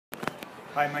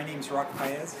Hi, my name's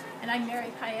Paez, And I'm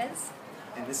Mary Paez.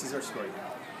 and this is our story.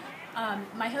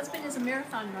 My husband is a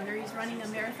marathon runner. He's running a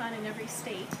marathon in every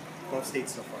state. 12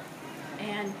 states so far.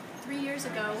 And 3 years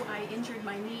ago, I injured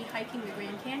my knee hiking the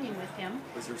Grand Canyon with him.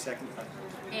 Was your second time?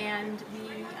 And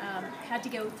we had to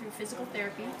go through physical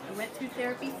therapy. I went through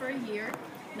therapy for a year.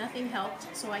 Nothing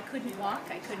helped, so I couldn't walk,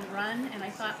 I couldn't run, and I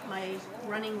thought my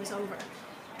running was over.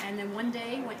 And then one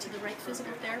day, went to the right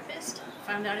physical therapist,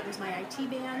 found out it was my IT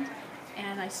band,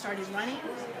 and I started running.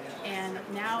 And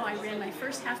now I ran my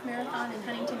first half marathon in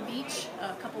Huntington Beach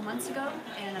a couple months ago,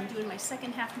 and I'm doing my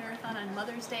second half marathon on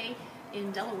Mother's Day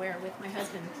in Delaware with my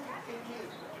husband.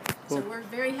 So we're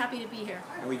very happy to be here.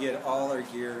 And we get all our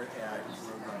gear at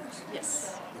Road Runners.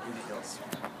 Yes. Laguna Hills.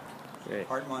 Great.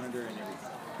 Heart monitor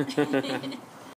and everything.